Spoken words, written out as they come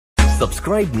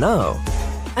Subscribe now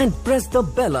and press the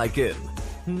bell icon.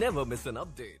 Never miss an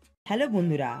update. Hello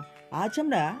বন্ধুরা, আজ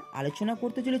আমরা আলোচনা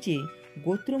করতে চলেছি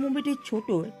গোত্র মুভিটির ছোট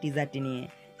টিজারটি নিয়ে।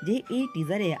 যে এই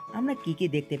টিজারে আমরা কি কি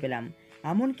দেখতে পেলাম,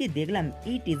 এমনকি দেখলাম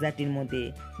এই টিজারটির মধ্যে,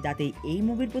 যাতে এই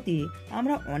মুভির প্রতি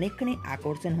আমরা অনেকখানি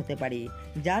আকর্ষণ হতে পারি,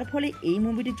 যার ফলে এই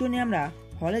মুভিটির জন্য আমরা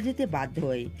হলে যেতে বাধ্য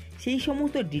হই। সেই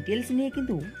সমস্ত ডিটেলস নিয়ে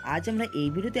কিন্তু আজ আমরা এই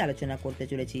ভিডিওতে আলোচনা করতে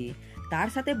চলেছি। তার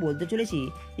সাথে বলতে চলেছি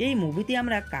এই মুভিতে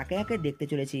আমরা কাকে কাকে দেখতে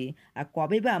চলেছি আর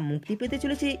কবে বা মুক্তি পেতে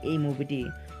চলেছে এই মুভিটি।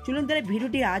 চলুন তাহলে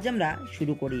ভিডিওটি আজ আমরা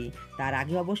শুরু করি। তার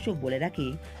আগে অবশ্য বলে রাখি,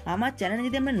 আমার চ্যানেলে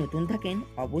যদি আপনারা নতুন থাকেন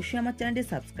অবশ্যই আমার চ্যানেলটি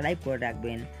সাবস্ক্রাইব করে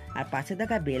রাখবেন আর পাশে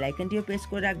থাকা বেল আইকনটিও প্রেস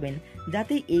করে রাখবেন,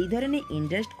 যাতে এই ধরনের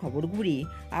ইন্টারেস্ট খবরগুলি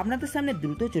আপনাদের সামনে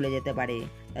দ্রুত চলে যেতে পারে।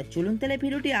 তা চলুন তাহলে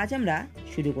ভিডিওটি আজ আমরা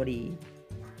শুরু করি।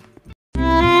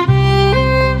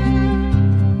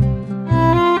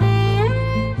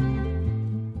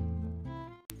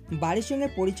 বাড়ির সঙ্গে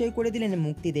পরিচয় করে দিলেন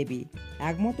মুক্তি দেবী।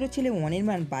 একমাত্র ছেলে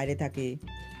অনির্বাণ বাইরে থাকে।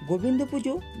 গোবিন্দ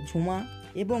পুজো, ঝুমা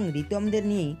এবং রিতমদের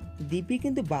নিয়েই দীপি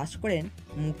কিন্তু বাস করেন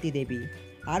মুক্তি দেবী।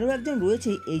 আরও একজন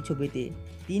রয়েছে এই ছবিতে,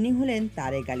 তিনি হলেন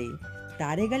তারেক আলী।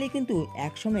 তারেক আলী কিন্তু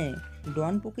একসময়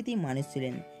ডন প্রকৃতির মানুষ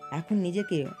ছিলেন, এখন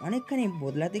নিজেকে অনেকখানি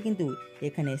বদলাতে কিন্তু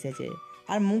এখানে এসেছে।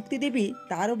 আর মুক্তি দেবী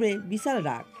তার উপরে বিশাল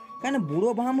রাগ, কারণ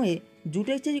বুড়ো ভাম হয়ে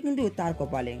জুটেছে কিন্তু তার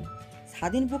কপালে।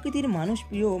 স্বাধীন প্রকৃতির মানুষ,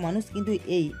 প্রিয় মানুষ কিন্তু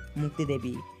এই মুক্তি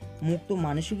দেবী। মুক্ত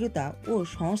মানসিকতা ও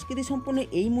সংস্কৃতি সম্পন্ন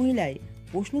এই মহিলায়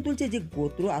প্রশ্ন তুলছে যে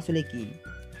গোত্র আসলে কি।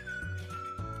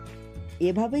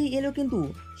 এভাবেই এলো কিন্তু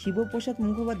শিবপ্রসাদ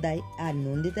মুখোপাধ্যায় আর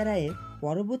নন্দিতা রায়ের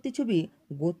পরবর্তী ছবি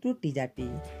গোত্র টিজারটি।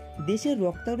 দেশের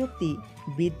রক্তারক্তি,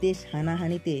 বিদ্বেষ,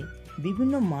 হানাহানিতে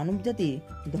বিভিন্ন মানবজাতি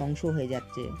ধ্বংস হয়ে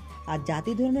যাচ্ছে, আর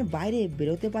জাতি ধর্মের বাইরে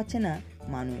বেরোতে পারছে না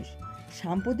মানুষ।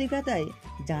 সাম্প্রতিকতায়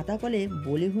জাঁতাকলে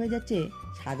বলি হয়ে যাচ্ছে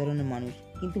সাধারণ মানুষ,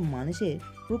 কিন্তু মানুষের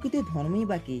প্রকৃত ধর্মই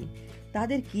বা কী?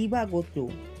 তাদের কী বা গোত্র,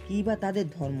 কী বা তাদের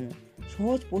ধর্ম?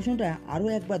 সহজ প্রশ্নটা আরও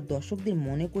একবার দর্শকদের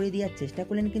মনে করে দেওয়ার চেষ্টা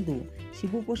করলেন কিন্তু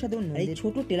শিবপ্রসাদ। এই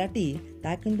ছোট টেলারটি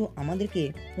তা কিন্তু আমাদেরকে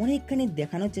অনেকখানি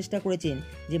দেখানোর চেষ্টা করেছেন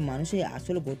যে মানুষের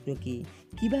আসল গোত্র কী,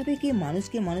 কীভাবে কি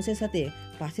মানুষকে মানুষের সাথে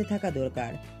পাশে থাকা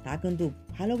দরকার, তা কিন্তু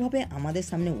ভালোভাবে আমাদের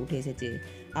সামনে উঠে এসেছে।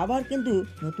 আবার কিন্তু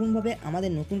নতুনভাবে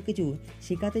আমাদের নতুন কিছু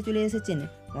শেখাতে চলে এসেছেন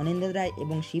অনিন্দ্য রায়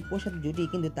এবং শিবপ্রসাদ জুটি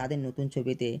কিন্তু তাদের নতুন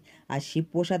ছবিতে। আর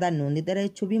শিবপ্রসাদ আর নন্দিতা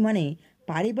রায়ের ছবি মানে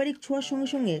পারিবারিক ছোঁয়ার সঙ্গে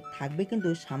সঙ্গে থাকবে কিন্তু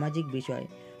সামাজিক বিষয়।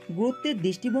 গুরুত্বের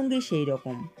দৃষ্টিভঙ্গি সেই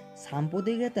রকম,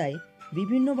 সাম্প্রদায়িকতায়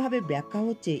বিভিন্নভাবে ব্যাখ্যা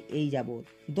হচ্ছে এই যাবৎ।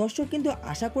 দর্শক কিন্তু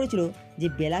আশা করেছিল যে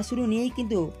বেলা শুরু নিয়েই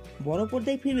কিন্তু বড়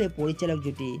পর্দায় ফিরবে পরিচালক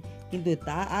জুটি, কিন্তু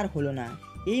তা আর হলো না।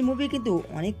 এই মুভি কিন্তু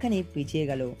অনেকখানি পিছিয়ে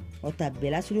গেল, অর্থাৎ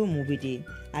বেলা শুরু মুভিটি।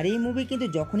 আর এই মুভি কিন্তু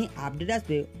যখনই আপডেট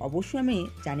আসবে অবশ্যই আমি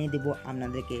জানিয়ে দেবো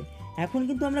আপনাদেরকে। এখন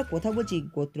কিন্তু আমরা কথা বলছি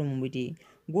গোত্র মুভিটি।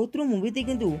 গোত্র মুভিতে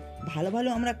কিন্তু ভালো ভালো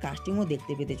আমরা কাস্টিংও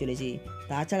দেখতে পেতে চলেছি।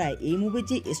 তাছাড়া এই মুভির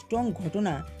যে স্ট্রং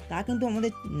ঘটনা তা কিন্তু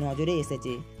আমাদের নজরে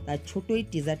এসেছে তার ছোট্ট এই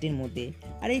টিজারটির মধ্যে।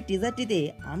 আর এই টিজারটিতে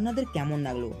আপনাদের কেমন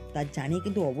লাগলো তা জানিয়ে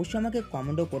কিন্তু অবশ্যই আমাকে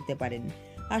কমেন্টও করতে পারেন।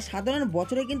 আর সাধারণ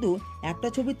বছরে কিন্তু একটা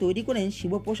ছবি তৈরি করেন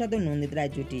শিবপ্রসাদ ও নন্দিতা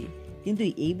রায় জুটি, কিন্তু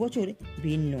এই বছর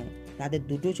ভিন্ন। তাদের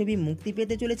দুটো ছবি মুক্তি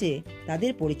পেতে চলেছে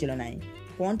তাদের পরিচালনায়।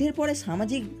 কণ্ঠের পরে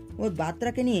সামাজিক ও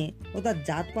বার্তাকে নিয়ে ও তার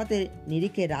জাতপাতের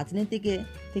নিরিখে রাজনীতিকে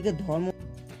থেকে ধর্ম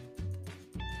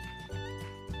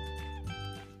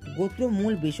গোত্র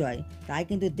মূল বিষয়, তাই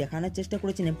কিন্তু দেখানোর চেষ্টা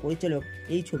করেছেন পরিচালক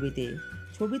এই ছবিতে।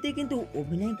 ছবিতে কিন্তু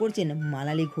অভিনয় করছেন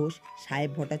মালালী ঘোষ, সাহেব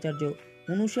ভট্টাচার্য,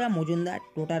 অনুসয়া মজুমদার,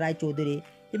 টোটা রায় চৌধুরী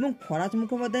এবং খরাজ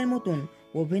মুখোপাধ্যায়ের মতন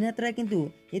অভিনেতারা কিন্তু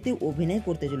এতে অভিনয়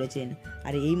করতে চলেছেন।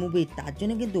 আর এই মুভি তার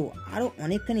জন্য কিন্তু আরও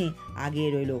অনেকখানি আগিয়ে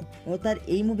রইল ও তার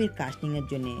এই মুভির কাস্টিংয়ের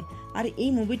জন্যে। আর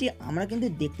এই মুভিটি আমরা কিন্তু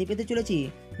দেখতে পেতে চলেছি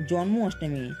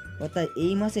জন্মাষ্টমী, অর্থাৎ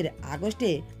এই মাসের আগস্টে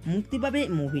মুক্তি পাবে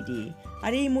মুভিটি।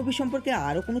 আর এই মুভি সম্পর্কে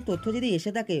আরও কোনো তথ্য যদি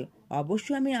এসে থাকে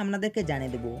অবশ্যই আমি আপনাদেরকে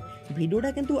জানিয়ে দেবো। ভিডিওটা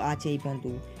কিন্তু আছে এই পর্যন্ত।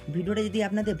 ভিডিওটা যদি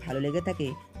আপনাদের ভালো লেগে থাকে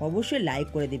অবশ্যই লাইক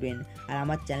করে দিবেন। আর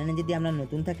আমার চ্যানেলে যদি আপনারা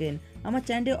নতুন থাকেন আমার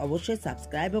চ্যানেলটি অবশ্যই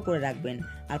সাবস্ক্রাইবও করে রাখবেন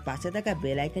আর পাশে থাকা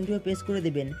বেল আইকনটিও প্রেস করে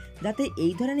দিবেন, যাতে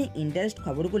এই ধরনের ইন্টারেস্ট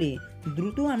খবরগুলি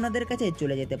দ্রুত আপনাদের কাছে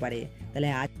চলে যেতে পারে। তাহলে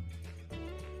আজ